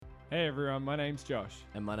Hey everyone, my name's Josh,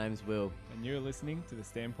 And my name's Will, and you're listening to the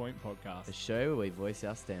Standpoint Podcast a show where we voice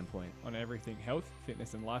our standpoint. on everything health,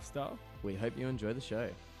 fitness, and lifestyle. We hope you enjoy the show.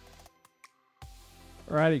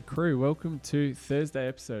 Alrighty, crew, welcome to Thursday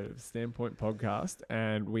episode of the Standpoint Podcast,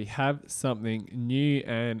 and we have something new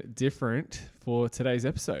and different for today's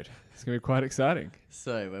episode. It's going to be quite exciting.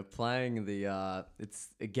 So we're playing it's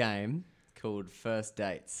a game called First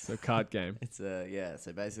Dates. So, card game. So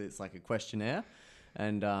basically it's like a questionnaire,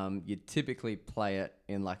 and you typically play it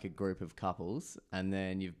in like a group of couples, and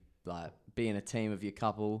then you like be in a team of your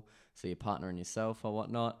couple, so your partner and yourself or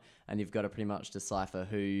whatnot, and you've got to pretty much decipher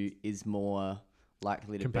who is more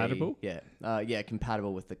likely to Compatible? be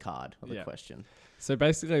compatible with the card or the question. So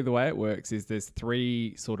basically the way it works is there's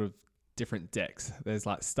three sort of different decks. There's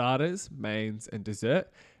like starters, mains, and dessert.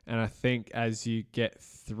 And I think as you get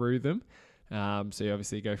through them, so you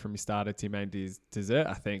obviously go from your starter to your main dessert,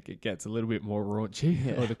 I think it gets a little bit more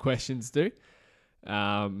raunchy, or the questions do,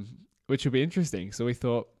 which will be interesting. So we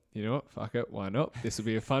thought, you know what, fuck it, why not? This will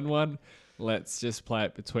be a fun one. Let's just play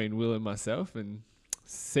it between Will and myself and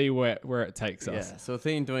see where it takes us. Yeah, so we're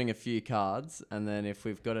thinking doing a few cards, and then if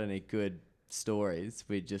we've got any good stories,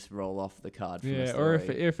 we just roll off the card from the story. Or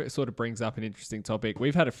if it sort of brings up an interesting topic.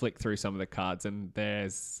 We've had a flick through some of the cards, and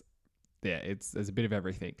there's a bit of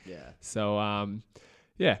everything. Yeah. So, I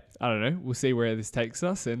don't know. We'll see where this takes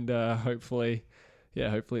us, and hopefully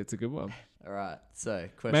it's a good one. All right. So,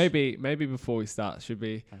 question. Maybe before we start,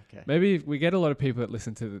 Okay. maybe we get a lot of people that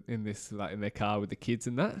listen to in their car with the kids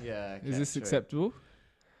and that. Yeah. Okay, Is this acceptable?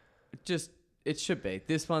 It should be.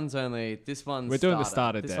 This one's We're doing the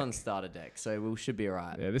starter deck. This one's starter deck, so we should be all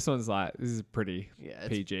right. Yeah, this is pretty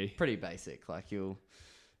PG. Pretty basic. I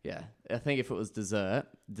think if it was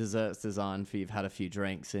dessert's designed for you've had a few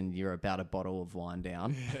drinks and you're about a bottle of wine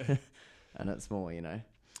down, and it's more,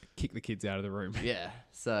 Kick the kids out of the room. Yeah.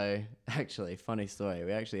 So actually, funny story.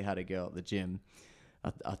 We actually had a girl at the gym.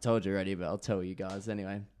 I told you already, but I'll tell you guys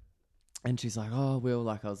anyway. And she's like, "Oh, Will,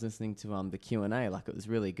 I was listening to the Q&A, it was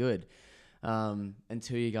really good."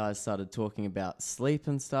 Until you guys started talking about sleep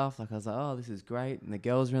and stuff. I was like, "Oh, this is great." And the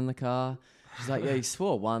girls are in the car. She's like, "Yeah, you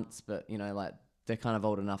swore once, but they're kind of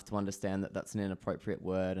old enough to understand that that's an inappropriate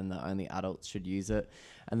word and that only adults should use it."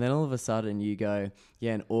 And then all of a sudden you go,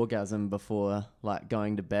 "Yeah, an orgasm before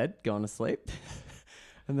going to bed, going to sleep."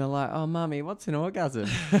 And they're like, "Oh, mummy, what's an orgasm?"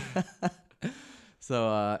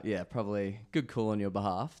 So, probably good call on your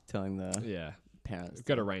behalf, telling the parents. We've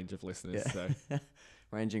got a range of listeners, so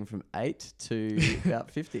ranging from 8 to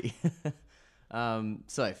about 50.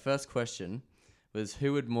 So first question was,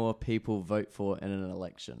 who would more people vote for in an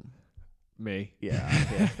election? me. Yeah.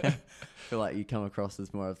 I feel like you come across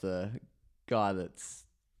as more of the guy that's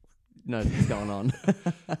knows what's going on.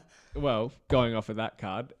 Well, going off of that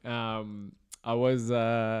card, I was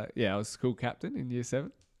school captain in year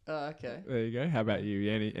 7. Oh, okay. There you go. How about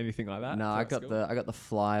you? Anything like that? No, I got the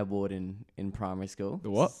Fly Award in primary school. The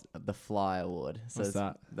what? The Fly Award. So what's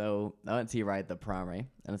that? I went to year 8, the primary,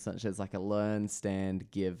 and essentially it's like a learn, stand,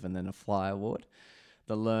 give, and then a Fly Award.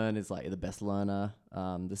 The learn is you're the best learner.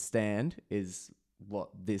 The stand is what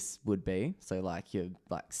this would be. So you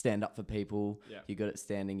stand up for people. Yeah. You're good at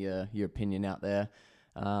standing your opinion out there.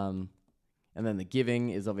 And then the giving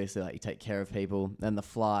is obviously you take care of people. And the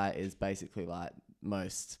fly is basically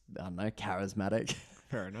most, I don't know, charismatic.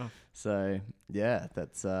 Fair enough. So yeah,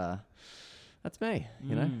 that's me,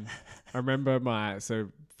 I remember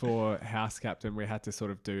for house captain, we had to sort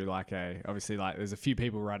of do there's a few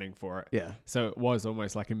people running for it. Yeah. So it was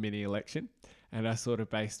almost like a mini election. And I sort of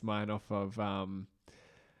based mine off of,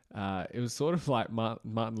 it was sort of like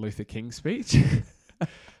Martin Luther King's speech,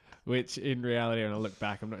 which in reality, when I look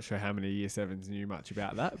back, I'm not sure how many year 7s knew much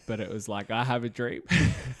about that, but it was I have a dream.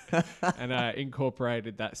 And I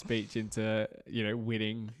incorporated that speech into,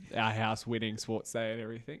 our house winning sports day and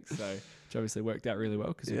everything. So, which obviously worked out really well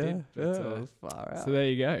because we did. But, far out. So there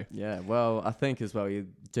you go. Yeah, well, I think as well you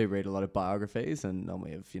do read a lot of biographies and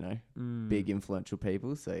normally of, big influential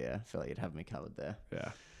people. So yeah, I feel like you'd have me covered there.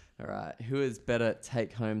 Yeah. All right. Who is better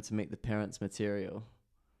take home to meet the parents material?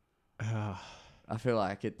 I feel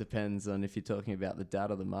like it depends on if you're talking about the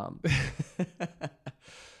dad or the mum.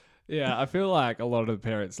 Yeah, I feel like a lot of the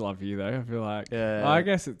parents love you though. I feel like, I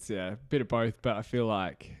guess it's a bit of both, but I feel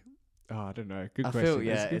like, I don't know. Good question.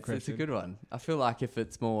 It's a good one. I feel like if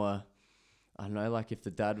it's more, I don't know, if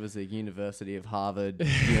the dad was a University of Harvard,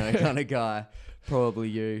 kind of guy, probably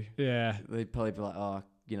you. Yeah. They'd probably be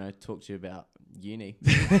like, talk to you about uni.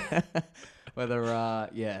 Whether, I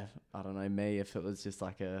don't know, me, if it was just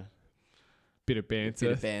a bit of banter.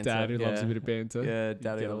 Bit of banter, Dad who loves a yeah. bit of banter. Yeah,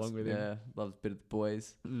 Daddy get loves, along with him. yeah, loves a bit of the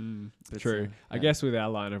boys. But, True. I yeah. guess with our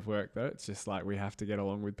line of work though, it's just like we have to get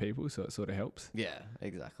along with people, so it sort of helps. Yeah,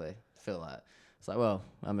 exactly. Feel like it's like, well,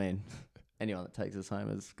 I mean, anyone that takes us home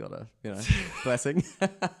has got a blessing.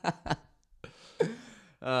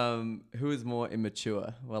 Who is more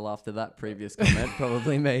immature? Well, after that previous comment,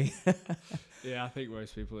 probably me. Yeah, I think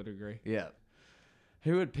most people would agree. Yeah.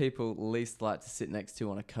 Who would people least like to sit next to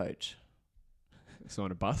on a coach? So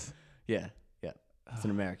on a bus. Yeah. It's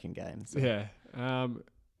an American game. So Yeah.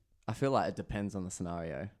 I feel like it depends on the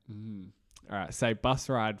scenario. All right. Say bus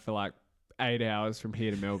ride for like 8 hours from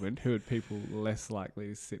here to Melbourne. Who would people less likely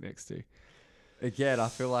to sit next to? Again, I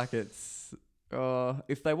feel like it's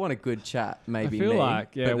if they want a good chat, maybe I feel me.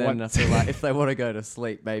 like, yeah, but then I feel like if they want to go to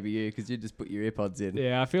sleep, maybe you, because you just put your earpods in.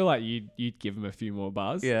 Yeah, I feel like you'd give them a few more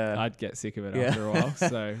bars. Yeah. I'd get sick of it Yeah. after a while.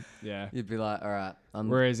 So yeah. You'd be like, all right.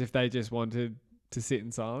 Whereas if they just wanted to sit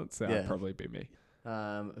in silence, that'd Yeah. probably be me.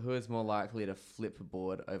 Who is more likely to flip a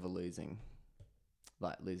board over losing?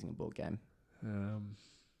 Like losing a board game.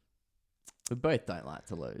 We both don't like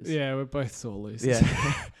to lose. Yeah, we're both sore losers.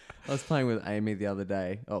 Yeah. I was playing with Amy the other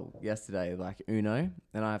day. Oh, yesterday, like Uno,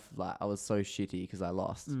 and I was so shitty because I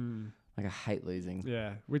lost. Like I hate losing.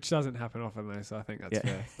 Yeah, which doesn't happen often though, so I think that's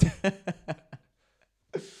Yeah. fair.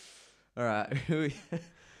 All right.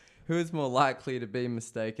 Who is more likely to be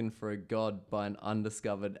mistaken for a god by an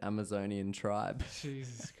undiscovered Amazonian tribe?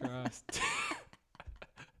 Jesus Christ.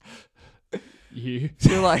 You.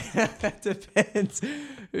 Feel like that depends.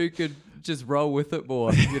 Who could just roll with it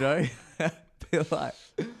more, Feel like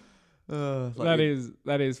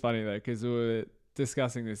That is funny though, because we were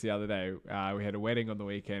discussing this the other day. We had a wedding on the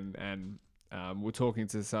weekend, and we're talking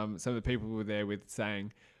to some of the people who were there with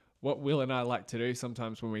saying what Will and I like to do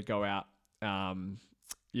sometimes when we go out, and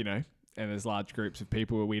there's large groups of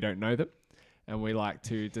people where we don't know them, and we like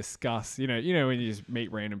to discuss, when you just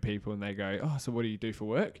meet random people and they go, oh, so what do you do for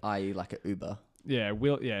work? i.e. like an Uber.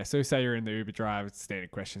 Yeah, so say you're in the Uber drive, it's standard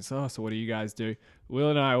question. So what do you guys do? Will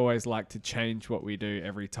and I always like to change what we do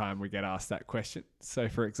every time we get asked that question. So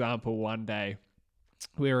for example, one day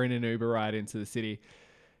we were in an Uber ride into the city,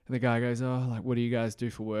 and the guy goes, oh, like, what do you guys do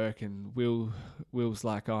for work? And Will's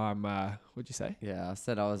like, oh, I'm, what'd you say? Yeah, I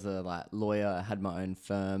said I was a lawyer. I had my own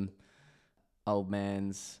firm, old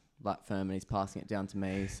man's firm, and he's passing it down to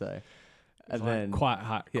me. So, and then quite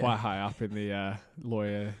high up in the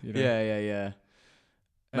lawyer. Yeah.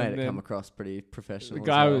 Made And it then come across pretty professional.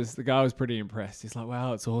 The guy was pretty impressed. He's like,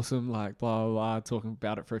 wow, it's awesome. Like, blah, blah, blah, talking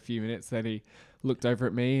about it for a few minutes. Then he looked over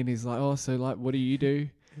at me and he's like, oh, so like, what do you do?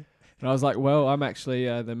 And I was like, well, I'm actually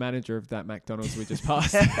the manager of that McDonald's we just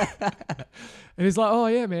passed. And he's like, oh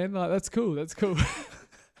yeah, man, like that's cool.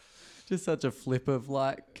 Just such a flip of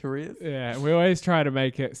careers. Yeah, we always try to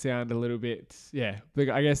make it sound a little bit. Yeah, but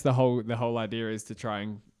I guess the whole idea is to try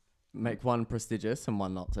and make one prestigious and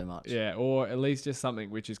one not so much. Yeah, or at least just something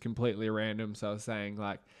which is completely random. So I was saying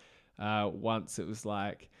once it was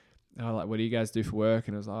like, oh, like, what do you guys do for work?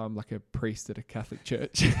 And I was like, oh, I'm like a priest at a Catholic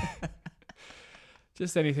church.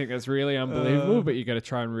 Just anything that's really unbelievable, but you got to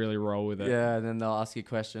try and really roll with it. Yeah, and then they'll ask you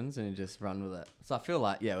questions and you just run with it. So I feel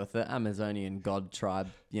like, with the Amazonian god tribe,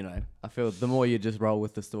 I feel the more you just roll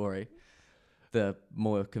with the story, the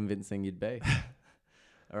more convincing you'd be.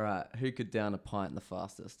 All right, who could down a pint the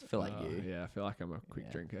fastest? I feel like you. Yeah, I feel like I'm a quick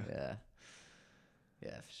drinker.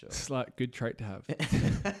 Yeah, for sure. It's like a good trait to have.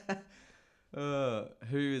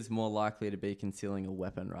 Who is more likely to be concealing a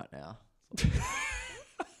weapon right now?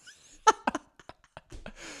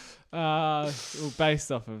 Well,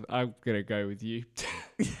 based off of, I'm gonna go with you.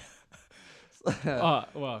 Oh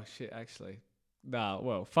well, shit. Actually,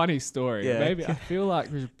 well, funny story. Yeah. Maybe I feel like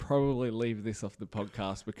we should probably leave this off the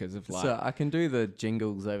podcast because of So I can do the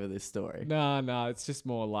jingles over this story. No, it's just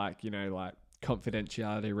more like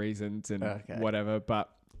confidentiality reasons and whatever. But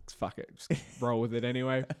fuck it, just roll with it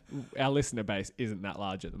anyway. Our listener base isn't that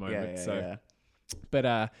large at the moment,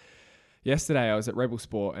 But yesterday I was at Rebel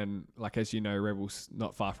Sport, and as you know, Rebel's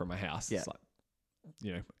not far from my house. It's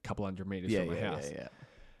a couple hundred meters from my house.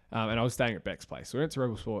 And I was staying at Beck's place. So we went to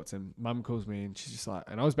Rebel Sports, and Mum calls me, and she's just like,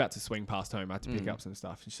 and I was about to swing past home. I had to pick up some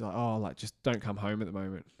stuff, and she's like, oh, just don't come home at the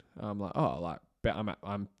moment. I'm like, oh, I'm at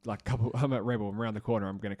Rebel. I'm around the corner.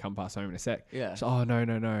 I'm gonna come past home in a sec. Yeah. She's like, oh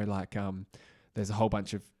no. There's a whole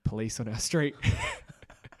bunch of police on our street.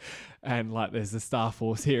 And there's the staff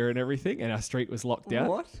force here and everything, and our street was locked down.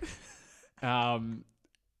 What?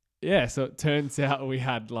 So it turns out we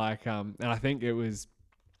had and I think there was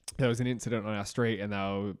an incident on our street, and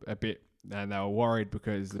they were worried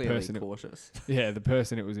because Clearly the person cautious. the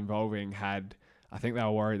person it was involving they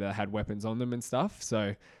were worried that they had weapons on them and stuff.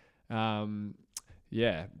 So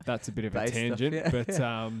Yeah, that's a bit of a Based off- tangent, yeah, but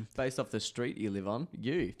yeah. Based off the street you live on,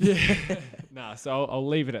 you. yeah, nah. So I'll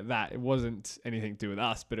leave it at that. It wasn't anything to do with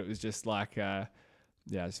us, but it was just like,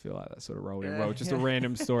 yeah, I just feel like that sort of rolled in Yeah, well. Just a yeah.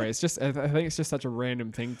 random story. It's just, I think it's just such a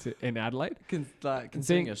random thing in Adelaide.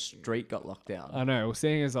 Considering a street got locked down. I know. Well,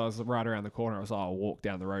 seeing as I was right around the corner, I was like, I'll walk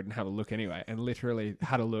down the road and have a look anyway. And literally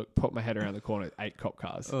had a look, put my head around the corner, 8 cop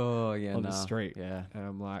cars Oh yeah, on the street. Yeah. And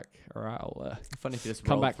I'm like, all right, I'll Funny if you just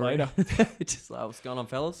come rolled back through. later. Just like, what's going on,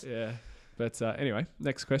 fellas? Yeah. But anyway,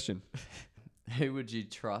 next question. Who would you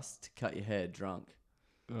trust to cut your hair drunk?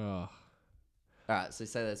 Oh, All right, so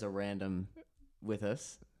say there's a random with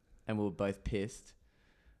us, and we were both pissed.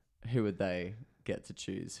 Who would they get to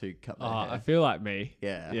choose who cut their hair? I feel like me.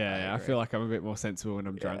 Yeah, Yeah, I agree. feel like I'm a bit more sensible when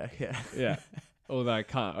I'm drunk. Yeah. Yeah. Although I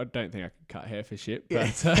don't think I can cut hair for shit.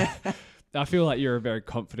 Yeah. But I feel like you're a very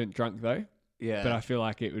confident drunk though. Yeah. But I feel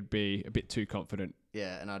like it would be a bit too confident.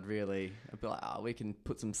 Yeah, and I'd be like, we can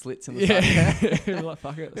put some slits in the side. Yeah. Like,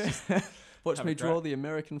 fuck it. Let's just Watch have me a draw crack. the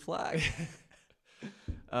American flag.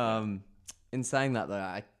 In saying that though,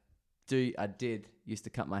 I did used to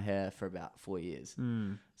cut my hair for about 4 years.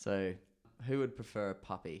 So who would prefer a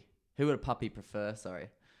puppy? Who would a puppy prefer? Sorry.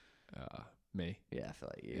 Me. Yeah, I feel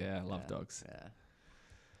like you. Yeah, I love dogs. Yeah.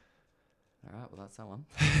 All right, well that's that one.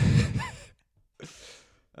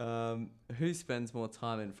 Who spends more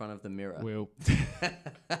time in front of the mirror? Will.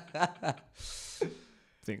 I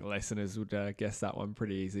think listeners would guess that one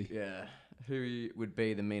pretty easy. Yeah. Who would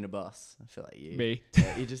be the meaner boss? I feel like you. Me.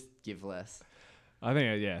 Yeah, you just give less. I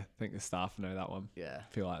think the staff know that one. Yeah.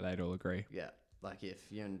 I feel like they'd all agree. Yeah. Like if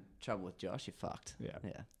you're in trouble with Josh, you're fucked. Yeah.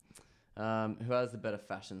 Yeah. Who has the better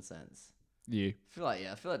fashion sense? You. I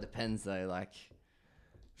feel like it depends though. Like,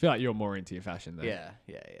 I feel like you're more into your fashion though. yeah,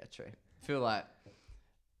 true. I feel like,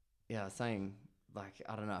 I was saying, like,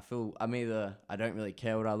 I don't know. I don't really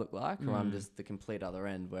care what I look like, or I'm just the complete other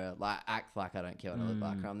end where like act like I don't care what I look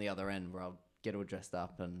like, or I'm the other end where I'll get all dressed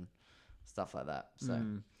up and stuff like that. So,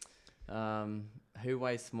 who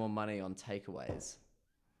wastes more money on takeaways?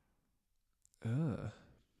 Don't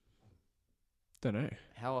know.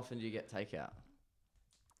 How often do you get takeout?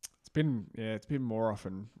 It's been more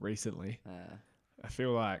often recently. I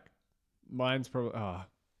feel like mine's probably. I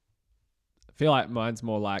feel like mine's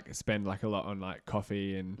more like spend like a lot on like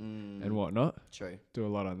coffee and whatnot. True. Do a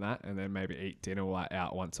lot on that, and then maybe eat dinner like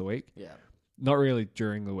out once a week. Yeah. Not really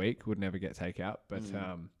during the week. Would never get takeout, but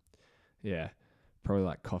yeah, probably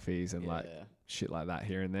like coffees and like shit like that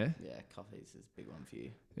here and there. Yeah, coffees is a big one for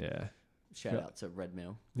you. Yeah. Shout out to Red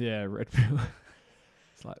Mill. Yeah, Red Bull.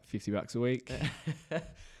 It's like $50 a week.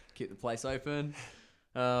 Keep the place open.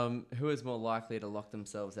 Who is more likely to lock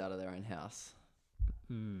themselves out of their own house?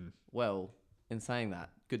 Well, in saying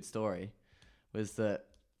that, good story was that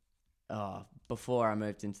before I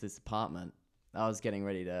moved into this apartment, I was getting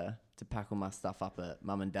ready to pack all my stuff up at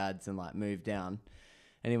mum and dad's and like move down.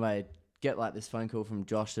 Anyway, get like this phone call from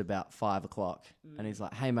Josh at about 5 o'clock, and he's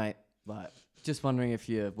like, "Hey mate, like just wondering if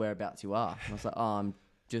you're whereabouts you are." And I was like, "Oh, I'm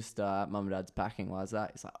just at mum and dad's packing." Why is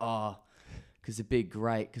that? He's like, "Oh, because it'd be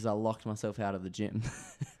great because I locked myself out of the gym."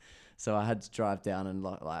 So I had to drive down and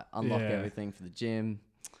unlock everything for the gym.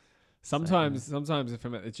 Sometimes if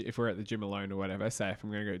I'm if we're at the gym alone or whatever, say if I'm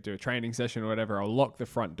going to go do a training session or whatever, I'll lock the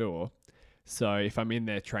front door. So if I'm in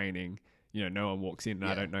there training, no one walks in and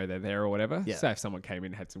I don't know they're there or whatever. Yeah. Say if someone came in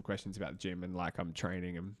and had some questions about the gym and like I'm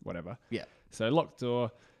training and whatever. Yeah. So locked door,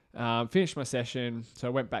 finished my session. So I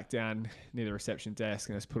went back down near the reception desk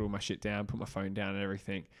and just put all my shit down, put my phone down and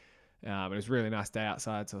everything. It was a really nice day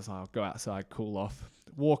outside. So I was like, I'll go outside, cool off,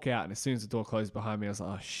 walk out. And as soon as the door closed behind me, I was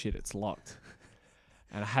like, oh shit, it's locked.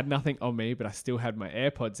 And I had nothing on me, but I still had my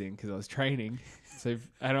AirPods in because I was training.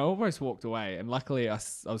 And I almost walked away. And luckily, I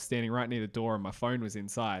was standing right near the door and my phone was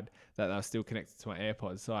inside that I was still connected to my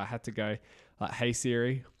AirPods. So I had to go like, "Hey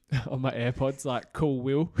Siri," on my AirPods, like, "Call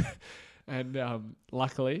Will." And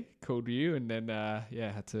luckily, called you. And then,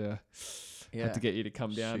 had to get you to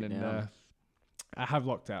come down. I have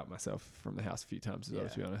locked out myself from the house a few times as well,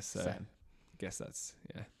 to be honest. So same. I guess that's,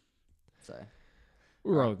 So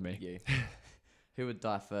we'll roll with me. You. Who would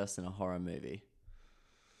die first in a horror movie?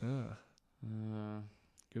 Good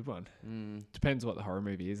one. Depends what the horror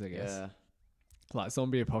movie is, I guess. Yeah. Like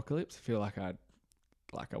zombie apocalypse, I feel like I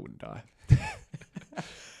wouldn't die.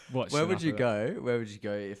 Where would you go? Where would you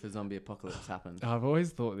go if a zombie apocalypse happened? I've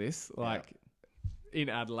always thought this, in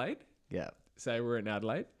Adelaide. Yeah. Say we're in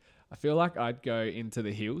Adelaide. I feel like I'd go into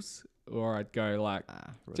the hills, or I'd go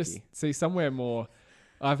just see somewhere more.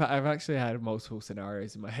 I've actually had multiple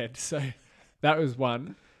scenarios in my head, so that was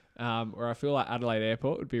one where I feel like Adelaide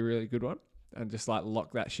Airport would be a really good one. and just like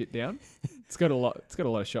lock that shit down. It's got a lot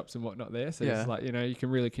of shops and whatnot there. So it's like, you can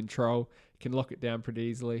really can lock it down pretty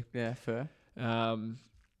easily. Yeah, fair.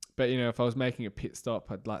 But if I was making a pit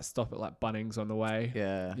stop, I'd like stop at like Bunnings on the way.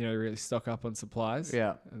 Yeah. Really stock up on supplies.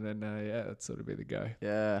 Yeah. And then that'd sort of be the go.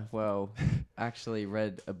 Yeah. Well, actually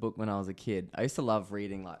read a book when I was a kid. I used to love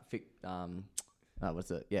reading like fiction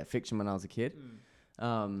when I was a kid.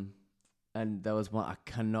 And there was one, I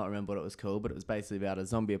cannot remember what it was called, but it was basically about a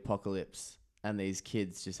zombie apocalypse, and these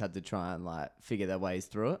kids just had to try and like figure their ways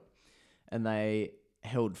through it. And they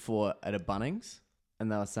held fort at a Bunnings, and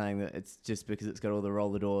they were saying that it's just because it's got all the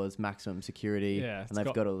roller doors, maximum security, and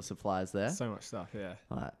they've got all the supplies there. So much stuff, yeah.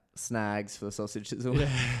 Like snags for the sausages. Yeah.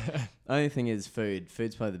 Only thing is food.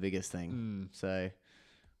 Food's probably the biggest thing. So,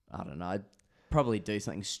 I don't know. I'd probably do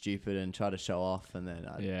something stupid and try to show off, and then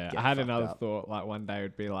I had another thought, like one day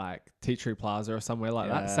would be like Tea Tree Plaza or somewhere like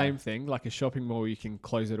that. Same thing, like a shopping mall, you can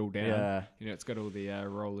close it all down. It's got all the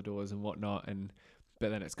roller doors and whatnot, but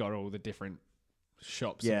then it's got all the different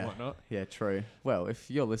shops and whatnot. Yeah, true. Well, if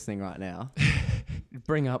you're listening right now,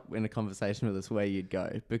 bring up in a conversation with us where you'd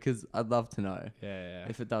go, because I'd love to know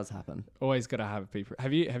if it does happen. Always got to have people.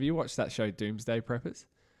 Have you watched that show Doomsday Preppers?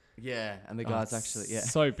 Yeah, and the guys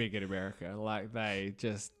so big in America. Like they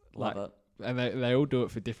just love it. And they all do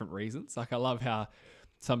it for different reasons. Like I love how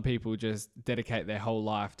some people just dedicate their whole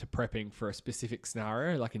life to prepping for a specific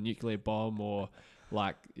scenario, like a nuclear bomb or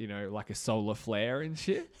like a solar flare and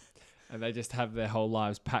shit. And they just have their whole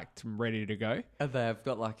lives packed and ready to go. And they've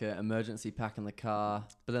got like an emergency pack in the car,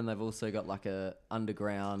 but then they've also got like a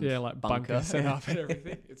underground bunker set up and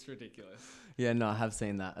everything. It's ridiculous. Yeah, no, I have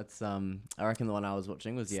seen that. It's I reckon the one I was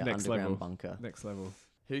watching was underground bunker. Next level.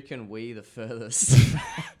 Who can wee the furthest?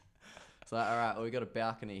 It's like, all right, well, we got a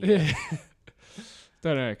balcony here. Yeah.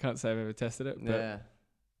 Don't know. Can't say I've ever tested it. But yeah.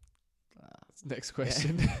 Next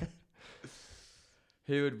question. Yeah.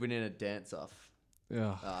 Who would win in a dance-off?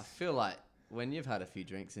 Oh. I feel like when you've had a few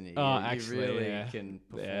drinks in you, you really can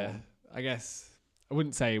perform. Yeah. I guess I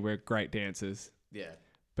wouldn't say we're great dancers. Yeah.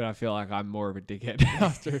 But I feel like I'm more of a dickhead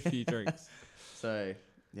after a few drinks. So,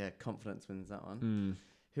 confidence wins that one.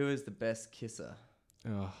 Who is the best kisser?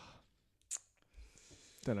 Oh.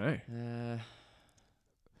 Don't know.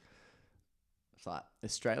 It's like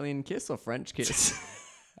Australian kiss or French kiss?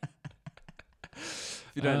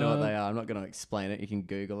 If you don't know what they are, I'm not going to explain it. You can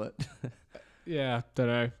Google it. Yeah, don't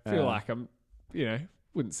know. Feel like I'm,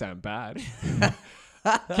 wouldn't sound bad.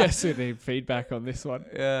 Guess we need feedback on this one.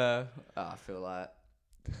 Yeah. I feel like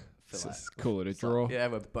call it a draw.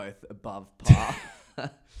 Like, we're both above par.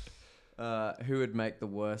 Who would make the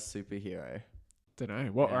worst superhero? Don't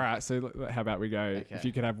know. All right, so how about we go, if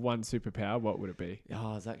you could have one superpower, what would it be?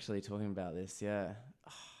 Oh, I was actually talking about this, yeah.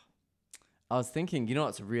 I was thinking,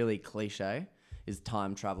 what's really cliche is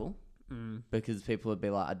time travel. Because people would be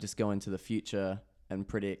like, I'd just go into the future and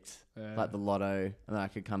predict like the lotto, and then I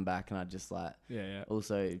could come back and I'd just like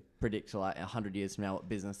also predict like 100 years from now what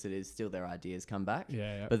business it is, steal their ideas, come back.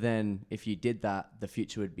 But then if you did that, the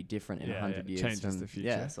future would be different in 100 years. Changes the future.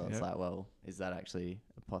 Yeah, so it's like, well, is that actually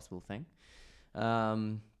a possible thing? I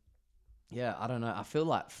don't know. I feel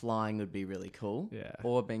like flying would be really cool. Yeah.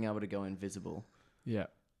 Or being able to go invisible. Yeah.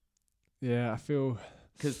 Yeah, I feel...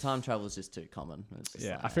 Because time travel is just too common.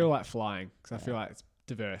 I feel like flying, because I feel like it's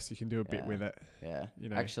diverse. You can do a bit with it. Yeah.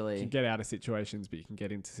 Actually, you can get out of situations, but you can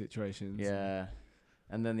get into situations. Yeah.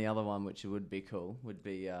 And then the other one, which would be cool, would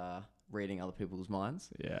be reading other people's minds.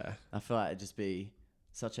 Yeah. I feel like it'd just be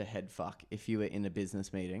such a head fuck if you were in a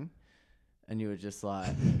business meeting and you were just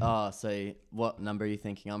like, oh, so what number are you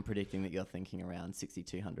thinking? I'm predicting that you're thinking around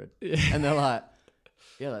 6,200. Yeah. And they're like...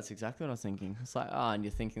 Yeah, that's exactly what I was thinking. It's like, and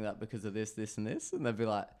you're thinking that because of this, this, and this? And they'd be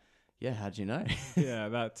like, yeah, how'd you know? Yeah,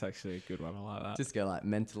 that's actually a good one. I like that. Just go like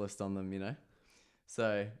mentalist on them,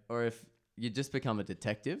 So, or if you just become a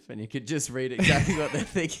detective and you could just read exactly what they're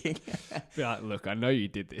thinking. Be like, look, I know you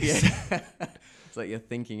did this. Yeah. It's like you're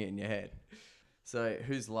thinking it in your head. So,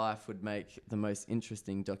 whose life would make the most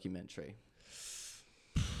interesting documentary?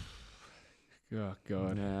 Oh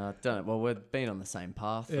God! No, I don't know. Well, we've been on the same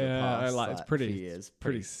path for the past it's pretty few years.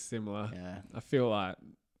 Pretty similar. Yeah, I feel like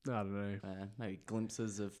I don't know. Maybe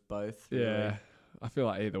glimpses of both. Yeah, really. I feel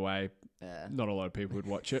like either way, not a lot of people would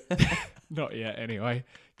watch it. Not yet, anyway.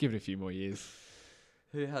 Give it a few more years.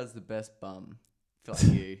 Who has the best bum? I feel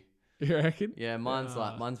like you. You reckon? Yeah,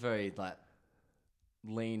 mine's very like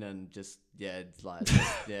lean and just it's like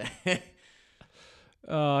yeah.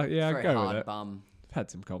 I'd go with it. Bum. Had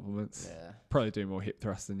some compliments. Yeah. Probably do more hip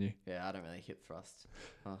thrust than you. Yeah, I don't really hip thrust.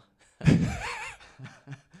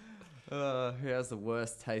 Who has the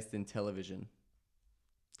worst taste in television?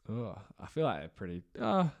 Oh, I feel like they're pretty...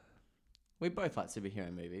 We both like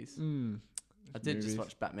superhero movies. I did just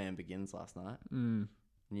watch Batman Begins last night.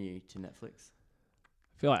 New to Netflix.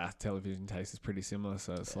 I feel like our television taste is pretty similar,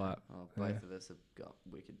 so it's like... Oh, both of us have got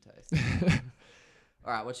wicked taste.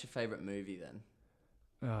 All right, what's your favourite movie then?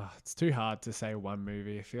 It's too hard to say one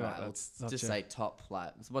movie. I feel like that's just say top.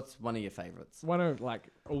 Like, what's one of your favourites? One of like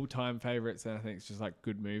all-time favorites, and I think it's just like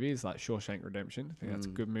good movies, like Shawshank Redemption. I think that's a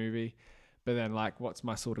good movie. But then like, what's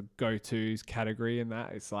my sort of go-tos category in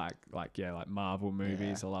that? It's like Marvel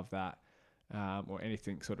movies. I love that. Or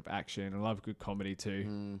anything sort of action. I love good comedy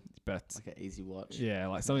too. But like an easy watch. Yeah,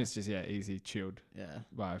 like something's just easy, chilled. Yeah.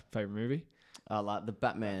 My favorite movie. Like the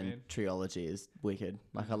Batman trilogy is wicked.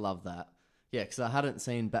 Like I love that. Yeah, because I hadn't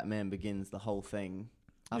seen Batman Begins, the whole thing.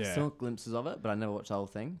 I've saw glimpses of it, but I never watched the whole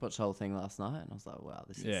thing. Watched the whole thing last night, and I was like, wow,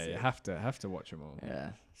 this is sick. You have to watch them all. Yeah.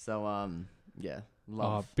 So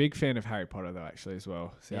love. Big fan of Harry Potter though, actually as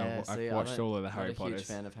well. I watched all of the Harry Potters. I'm a huge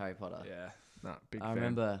fan of Harry Potter. Yeah, big fan. I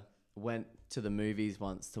remember went to the movies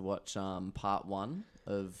once to watch part 1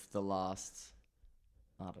 of the last.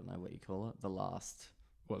 I don't know what you call it. The last.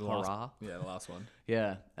 What, the horror? The last one.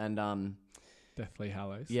 Yeah, and Deathly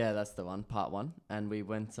Hallows. Yeah, that's the one, part 1. And we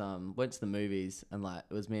went to the movies, and like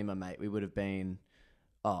it was me and my mate. We would have been,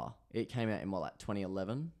 it came out in like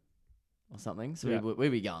 2011 or something. So we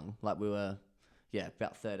were young, like we were,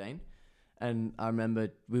 about 13. And I remember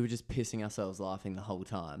we were just pissing ourselves laughing the whole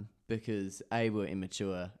time because A, we were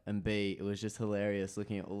immature, and B, it was just hilarious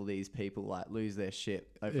looking at all these people like lose their shit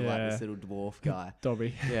over like this little dwarf guy.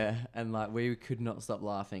 Dobby. Yeah, and like we could not stop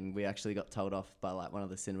laughing. We actually got told off by like one of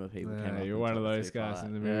the cinema people. Came up you're one of those guys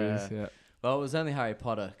in the movies. Yeah. Well, it was only Harry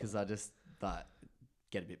Potter because I just like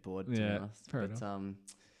get a bit bored. To be honest. Fair enough.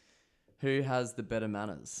 Who has the better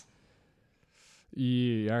manners?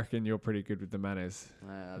 I reckon you're pretty good with the manners.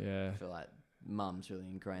 I feel like Mum's really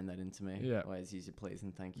ingrained that into me. Yeah. Always use your please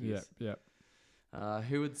and thank yous. Yeah.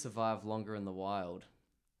 Who would survive longer in the wild?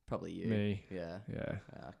 Probably you. Me. Yeah. Yeah.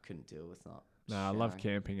 I couldn't deal with not. I love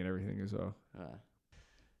camping and everything as well.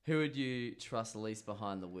 Who would you trust least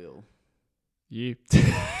behind the wheel? You.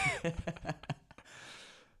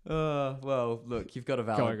 Well, look, you've got a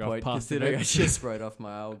valid point considering I just rode off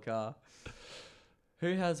my old car.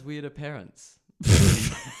 Who has weirder parents?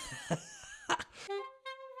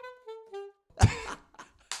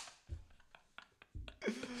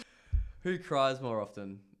 Who cries more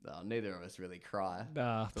often? Neither of us really cry.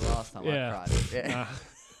 The last time I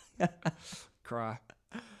cried. Cry.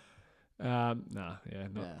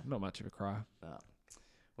 Not much of a cry.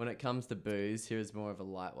 When it comes to booze, here is more of a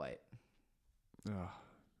lightweight. I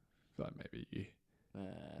feel like maybe you.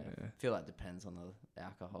 I feel like it depends on the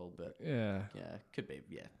alcohol, but could be.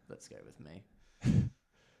 Yeah, let's go with me.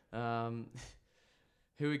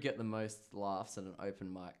 Who would get the most laughs at an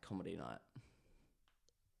open mic comedy night?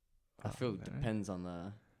 I feel it depends on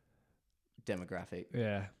the demographic.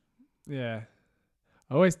 Yeah.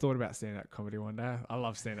 I always thought about stand-up comedy one day. I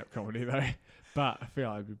love stand-up comedy though, but I feel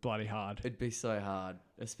like it'd be bloody hard. It'd be so hard,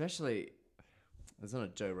 especially. I was on a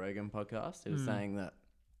Joe Rogan podcast. He was saying that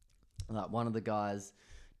like one of the guys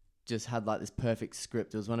just had like this perfect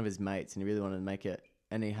script. It was one of his mates, and he really wanted to make it.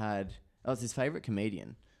 And it was his favorite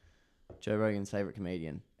comedian, Joe Rogan's favorite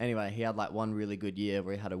comedian. Anyway, he had like one really good year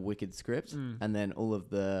where he had a wicked script, and then all of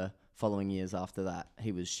the following years after that,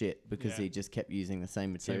 he was shit because he just kept using the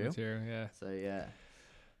same material. So yeah.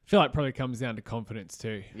 I feel like it probably comes down to confidence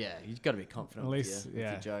too. Yeah, you've got to be confident with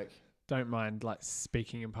your joke. Don't mind like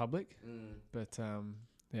speaking in public, but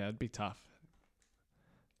it'd be tough.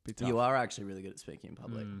 You are actually really good at speaking in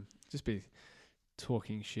public. Just be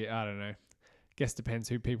talking shit. I don't know. Guess depends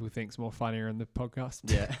who people think's more funnier in the podcast.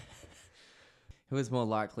 Yeah. Who is more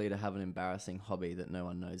likely to have an embarrassing hobby that no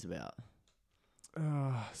one knows about?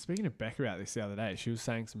 Speaking to Becca about this the other day, she was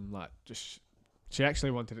saying some like she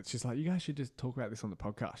actually wanted it. She's like, you guys should just talk about this on the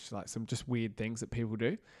podcast. She's like some just weird things that people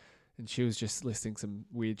do. And she was just listing some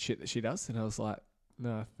weird shit that she does. And I was like,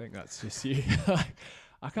 no, I think that's just you.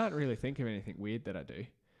 I can't really think of anything weird that I do.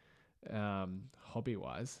 Hobby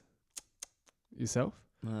wise. Yourself?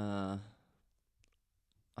 I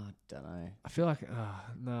don't know. I feel like,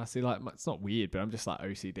 see, like, it's not weird, but I'm just like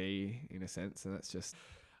OCD in a sense. And that's just,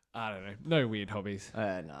 I don't know. No weird hobbies.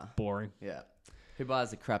 Nah. Boring. Yeah. Who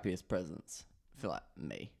buys the crappiest presents? I feel like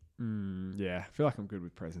me. Yeah. I feel like I'm good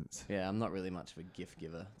with presents. Yeah, I'm not really much of a gift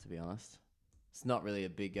giver, to be honest. It's not really a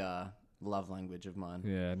big love language of mine.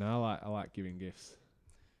 Yeah, no, I like giving gifts.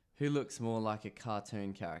 Who looks more like a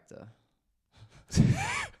cartoon character?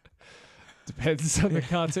 Depends on the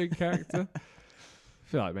cartoon character. I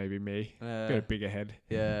feel like maybe me. Got a bigger head.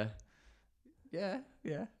 Yeah. I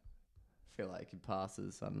feel like it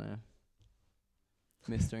passes. I don't know.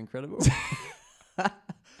 Mr. Incredible.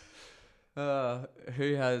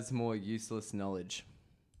 Who has more useless knowledge?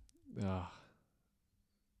 Oh,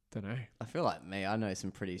 don't know. I feel like me. I know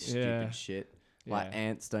some pretty Yeah. stupid shit. Like Yeah.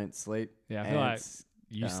 ants don't sleep. Yeah, I feel like Ants,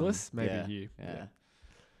 useless. Maybe yeah, you.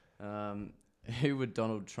 Yeah. Who would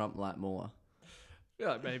Donald Trump like more? I feel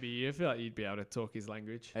like maybe you. I feel like you'd be able to talk his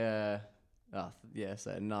language. So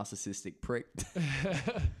narcissistic prick.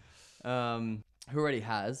 Who already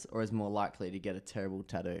has or is more likely to get a terrible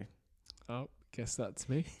tattoo? Oh, guess that's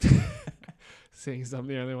me. Seeing as I'm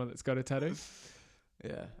the only one that's got a tattoo.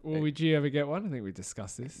 Yeah. Well, would you ever get one? I think we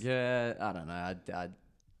discussed this. Yeah, I don't know. I'd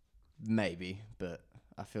maybe, but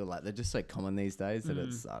I feel like they're just so common these days that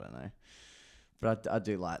it's, I don't know. But I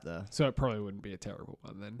do like the... So it probably wouldn't be a terrible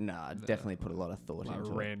one then. No, I'd definitely put a lot of thought like into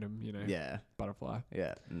a random, butterfly.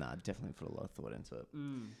 Yeah, no, I'd definitely put a lot of thought into it.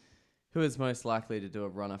 Who is most likely to do a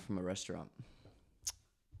runner from a restaurant?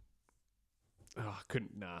 Oh,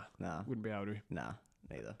 Nah. Wouldn't be able to. Nah,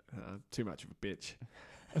 neither. Too much of a bitch.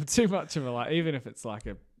 I'm too much of a, like, even if it's like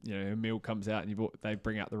a meal comes out and they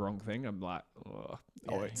bring out the wrong thing, I'm like,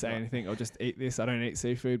 I won't say anything. I'll just eat this. I don't eat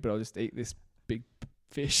seafood, but I'll just eat this big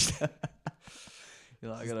fish.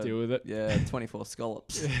 You're like, just deal with it. Yeah, 24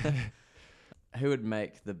 scallops. Who would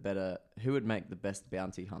make the best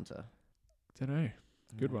bounty hunter? Don't know.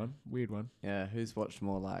 Good one. Weird one. Yeah, who's watched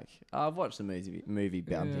more like... I've watched the movie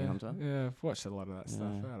Bounty Hunter. Yeah, I've watched a lot of that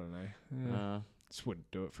stuff. I don't know. Yeah. Just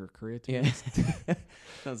wouldn't do it for a career.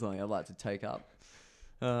 That's something I'd like to take up.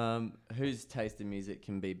 Whose taste in music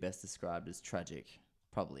can be best described as tragic?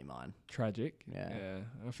 Probably mine. Tragic? Yeah.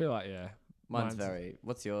 I feel like, Mine's very...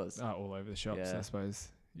 What's yours? All over the shops, I suppose.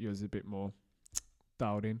 Yours is a bit more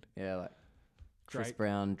dialed in. Yeah, like Chris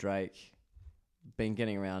Brown, Drake... Been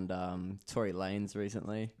getting around Tory Lanez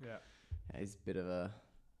recently. Yeah, he's a bit of a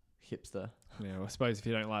hipster. Yeah, well, I suppose if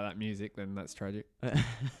you don't like that music, then that's tragic.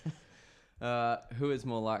 Who is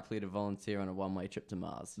more likely to volunteer on a one-way trip to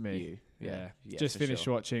Mars? Me. You. Yeah. Just finished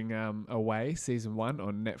watching Away season 1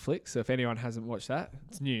 on Netflix. So if anyone hasn't watched that,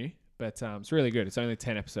 it's new, but it's really good. It's only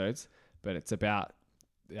 10 episodes, but it's about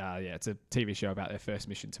it's a TV show about their first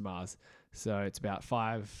mission to Mars. So it's about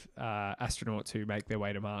 5 astronauts who make their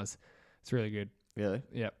way to Mars. It's really good. Really?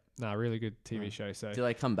 Yep. No, really good TV show. So do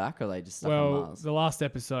they come back or are they just stuck on Mars? The last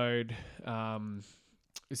episode,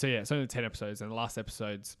 it's only 10 episodes, and the last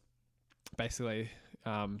episode's basically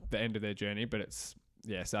the end of their journey. But it's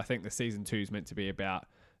so I think the season 2 is meant to be about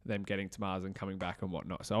them getting to Mars and coming back and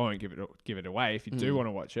whatnot. So I won't give it away if you do want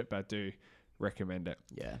to watch it, but I do recommend it.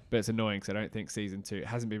 Yeah. But it's annoying because I don't think season 2 it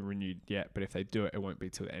hasn't been renewed yet. But if they do it, it won't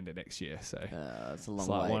be till the end of next year. So it's a long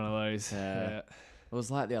like wait. One of those. Yeah. It was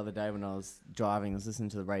like the other day when I was driving, I was listening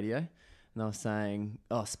to the radio and they were saying,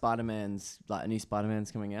 Spider-Man's, like a new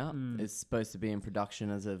Spider-Man's coming out. It's supposed to be in production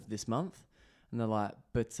as of this month. And they're like,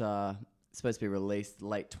 but it's supposed to be released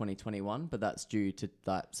late 2021, but that's due to,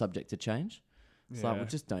 like, subject to change. It's like, well,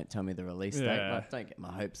 just don't tell me the release date. Like, don't get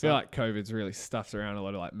my hopes up. I feel like COVID's really stuffed around a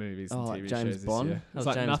lot of like movies and TV like James shows Bond. this year. It's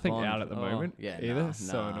like James nothing Bond. out at the moment either. Nah.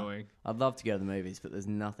 So annoying. I'd love to go to the movies, but there's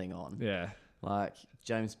nothing on. Yeah. Like,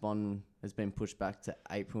 James Bond has been pushed back to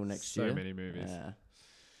April next year. So many movies. Yeah.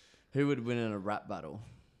 Who would win in a rap battle?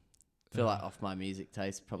 I feel like off my music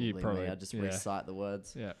taste, probably me. I just recite the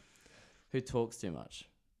words. Yeah. Who talks too much?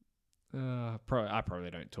 I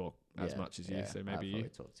probably don't talk as much as you, so maybe you.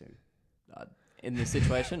 Talk too. In this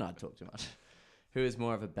situation, I'd talk too much. Who is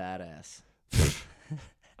more of a badass?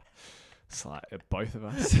 It's like both of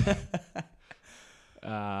us.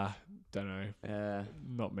 Don't know.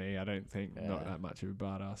 Not me. I don't think. Not that much of a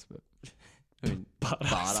badass, but I mean,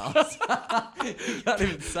 badass. You can't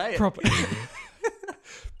even say it.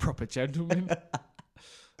 Proper gentleman.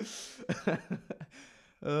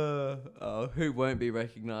 Who won't be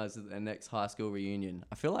recognised at their next high school reunion?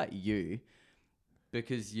 I feel like you,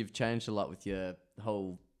 because you've changed a lot with your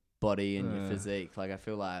whole body and your physique. Like, I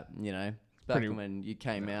feel like, back when you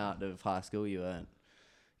came out of high school, you're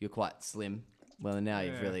quite slim. Well, now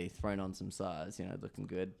you've really thrown on some size, looking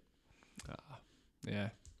good. Yeah.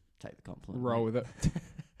 Take the compliment. Roll with it.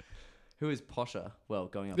 Who is posher? Well,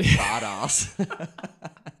 going up badass.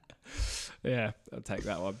 Yeah, I'll take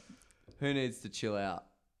that one. Who needs to chill out?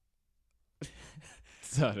 I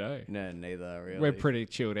don't know. No, neither, really. We're pretty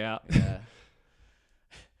chilled out. Yeah.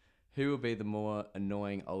 Who will be the more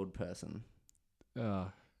annoying old person?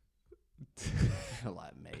 Like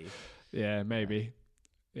me. Yeah, maybe.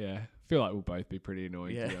 Yeah. I feel like we'll both be pretty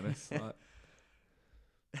annoying, to be honest. Like,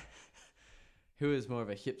 who is more of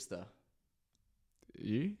a hipster?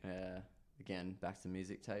 You? Yeah. Again, back to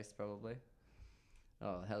music taste, probably.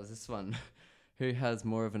 Oh, how's this one? Who has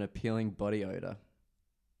more of an appealing body odor?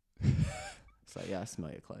 It's like, yeah, I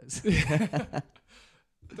smell your clothes. I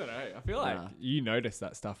don't know. I feel like Nah. you notice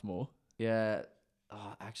that stuff more. Yeah.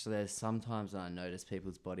 Oh, actually, there's sometimes I notice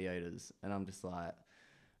people's body odors, and I'm just like,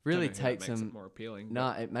 really Don't know how that takes makes them. it more appealing.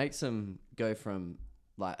 No, it makes them go from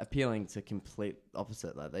like appealing to complete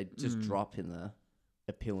opposite. Like they just drop in the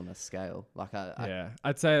appealness scale. Like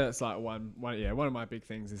I'd say that's like one of my big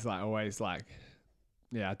things is like always like,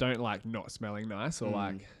 I don't like not smelling nice or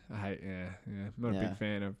like I hate I'm not a big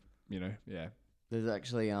fan of There's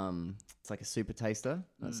actually it's like a super taster.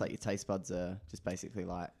 It's like your taste buds are just basically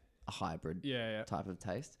like a hybrid type of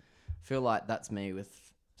taste. I feel like that's me with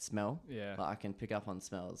smell. Yeah. Like I can pick up on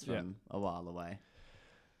smells from a while away.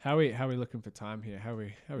 How are we looking for time here? How are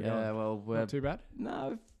we going? Well, we're Not too bad.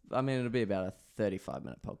 No, I mean it'll be about a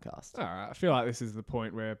 35-minute podcast. All right. I feel like this is the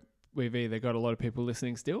point where we've either got a lot of people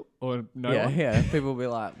listening still or no one. Yeah. People will be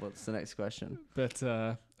like, "What's the next question?" But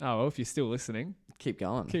if you're still listening, keep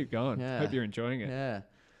going. Yeah. Hope you're enjoying it. Yeah.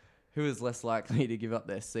 Who is less likely to give up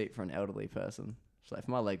their seat for an elderly person? So if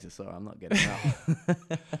my legs are sore, I'm not getting up.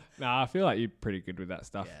 Nah, I feel like you're pretty good with that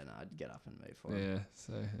stuff. Yeah, no, I'd get up and move for it. Yeah.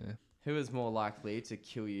 So Who is more likely to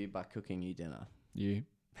kill you by cooking you dinner? you.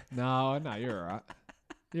 No, you're all right.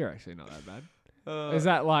 You're actually not that bad. Is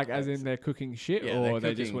that like as in they're cooking shit or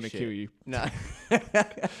they just want to kill you? No.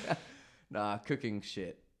 Nah, cooking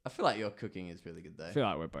shit. I feel like your cooking is really good though. I feel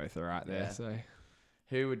like we're both all right there. Yeah. So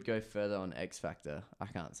Who would go further on X Factor? I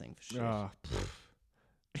can't sing for shit. oh,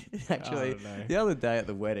 Actually, I don't know. the other day at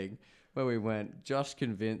the wedding where we went, Josh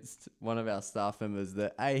convinced one of our staff members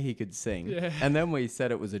that he could sing. Yeah. And then we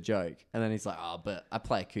said it was a joke. And then he's like, "Oh, but I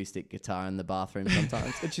play acoustic guitar in the bathroom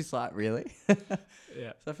sometimes." And she's like, "Really?"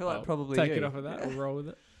 yeah. So I feel like Well, probably take you. it off of that. We'll roll with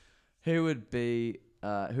it. Who would be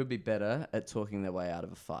better at talking their way out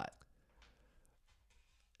of a fight?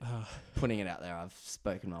 Putting it out there, I've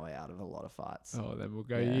spoken my way out of a lot of fights. Oh, then we'll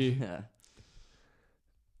go yeah. you. Yeah.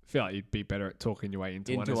 Feel like you'd be better at talking your way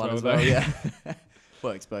into one One as well. Though. yeah.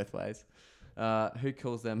 Works both ways. Who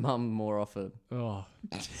calls their mum more often? Oh,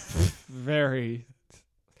 very,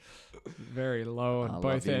 very low on I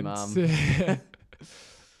both love you, ends. Mum.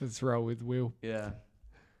 Let's roll with Will. Yeah.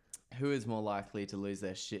 Who is more likely to lose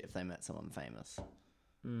their shit if they met someone famous?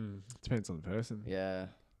 Depends on the person. Yeah.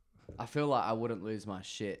 I feel like I wouldn't lose my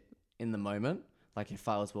shit in the moment. Like if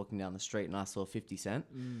I was walking down the street and I saw 50 Cent,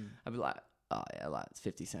 I'd be like, "Oh yeah, like it's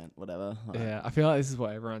 50 Cent, whatever." Like, Yeah, I feel like this is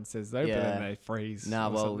what everyone says though, but Yeah. then they freeze. nah,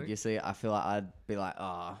 or well, something. you see, I feel like I'd be like,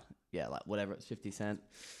 "Oh, yeah, like whatever, it's 50 Cent."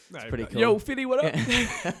 No, pretty but, cool. Yo, Fitty, what up?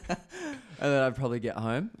 Yeah. And then I'd probably get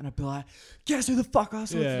home and I'd be like, "Guess who the fuck I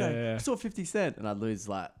saw today? Yeah. I saw 50 Cent." And I'd lose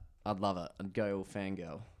I'd love it. I'd go all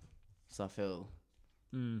fangirl. So I feel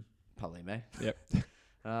probably me. Yep.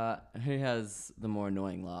 Who has the more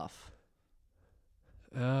annoying laugh?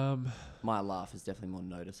 My laugh is definitely more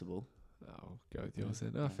noticeable. I'll go with yours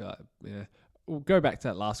then. I feel like, We'll go back to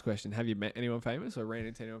that last question. Have you met anyone famous or ran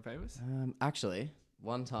into anyone famous? Actually,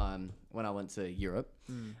 one time when I went to Europe,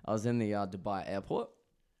 I was in the Dubai airport,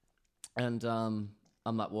 and I'm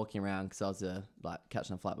like walking around because I was like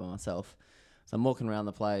catching a flight by myself. So I'm walking around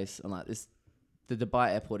the place, and like the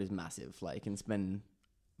Dubai airport is massive. Like you can spend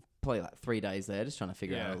probably like 3 days there just trying to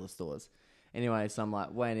figure out all the stores. Anyway, so I'm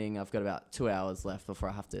like waiting. I've got about 2 hours left before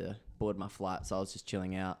I have to board my flight. So I was just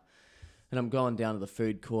chilling out. And I'm going down to the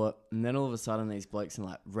food court. And then all of a sudden, these blokes in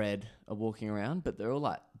like red are walking around. But they're all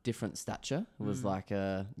like different stature. It was like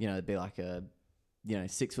it'd be like a,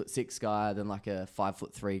 6'6" guy. Then like a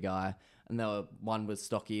 5'3" guy. And one was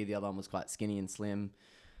stocky. The other one was quite skinny and slim.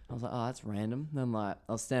 I was like, oh, that's random. Then like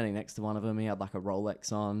I was standing next to one of them. He had like a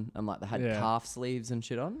Rolex on. And like they had calf sleeves and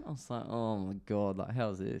shit on. I was like, oh my God, like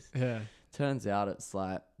how's this? Yeah. Turns out it's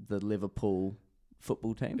like the Liverpool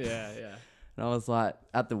football team. Yeah. And I was like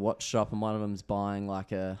at the watch shop and one of them's buying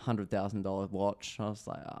like a $100,000 watch. I was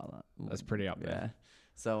like, That's pretty up there. Yeah.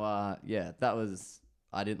 So, that was,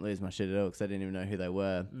 I didn't lose my shit at all because I didn't even know who they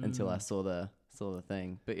were until I saw the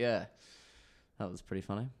thing. But yeah, that was pretty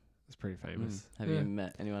funny. It's pretty famous. Have you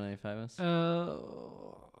met anyone any famous? I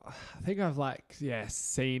think I've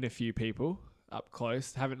seen a few people up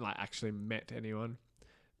close. Haven't like actually met anyone,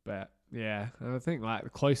 but yeah, I think like the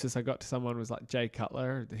closest I got to someone was like Jay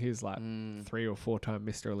Cutler. He's like 3 or 4 time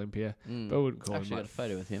Mr. Olympia, but I wouldn't call him Actually like got a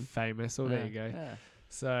photo with him. famous. Or there you go. Yeah.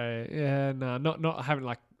 So yeah, no, not I haven't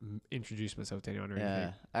like introduced myself to anyone or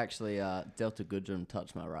anything. Actually, Delta Goodrum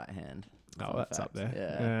touched my right hand. Oh, Fun that's up fact.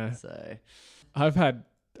 there. Yeah. So I've had.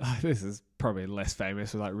 This is probably less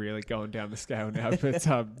famous, like really going down the scale now, but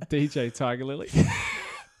DJ Tiger Lily.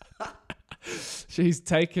 She's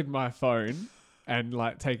taken my phone and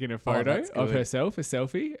like taken a photo of herself, a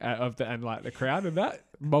selfie and like the crowd and that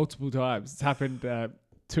multiple times. It's happened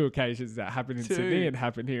two occasions that happened in Two. Sydney and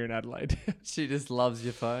happened here in Adelaide. She just loves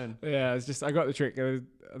your phone. Yeah, it's just I got the trick.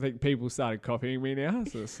 I think people started copying me now,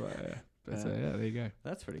 so it's like, yeah. But Yeah. there you go.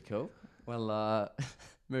 That's pretty cool. Well,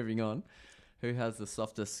 moving on. Who has the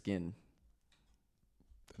softest skin?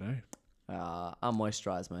 Don't know. I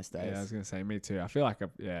moisturize most days. Yeah, I was gonna say me too. I feel like all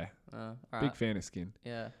big right. fan of skin,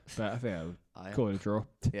 Yeah. but I think I would I am. call it a draw.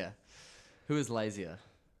 Yeah. Who is lazier?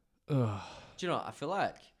 Ugh. Do you know what? I feel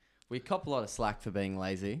like we cop a lot of slack for being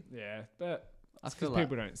lazy. Yeah, but I it's feel because like,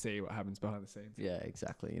 people don't see what happens behind the scenes. yeah,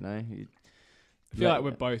 exactly. You know, I feel like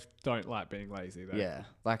we both don't like being lazy though. yeah.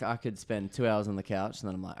 Like I could spend 2 hours on the couch and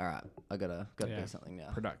then I'm like, all right, I gotta Yeah. do something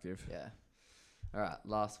now. Productive. Yeah. All right,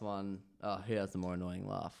 last one. Oh, who has the more annoying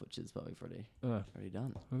laugh? Which is what we've already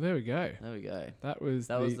done. Well, there we go. There we go. That was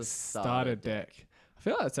the starter deck. I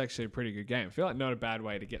feel like that's actually a pretty good game. I feel like not a bad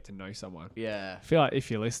way to get to know someone. Yeah. I feel like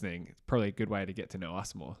if you're listening, it's probably a good way to get to know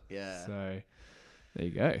us more. Yeah. So there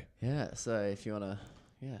you go. Yeah. So if you wanna,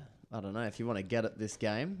 I don't know, if you want to get at this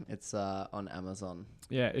game, it's on Amazon.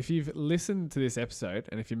 Yeah, if you've listened to this episode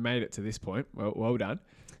and if you made it to this point, well done.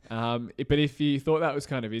 But if you thought that was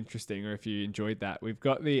kind of interesting or if you enjoyed that, we've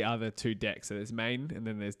got the other two decks. So there's main and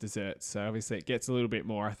then there's desserts. So obviously it gets a little bit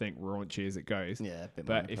more, I think, raunchy as it goes. Yeah. A bit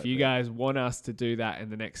more But if you inappropriate. guys want us to do that in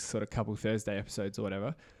the next sort of couple Thursday episodes or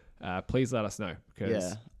whatever, please let us know.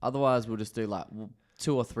 Because Otherwise, we'll just do like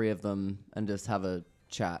 2 or 3 of them and just have a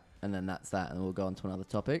chat, and then that's that, and we'll go on to another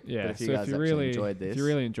topic. yeah, But if you so guys actually enjoyed this, if you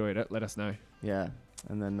really enjoyed it, let us know. yeah,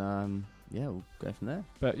 and then we'll go from there.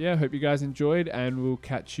 But yeah, hope you guys enjoyed, and we'll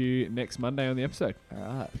catch you next Monday on the episode. All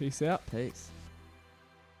right, Peace out. peace.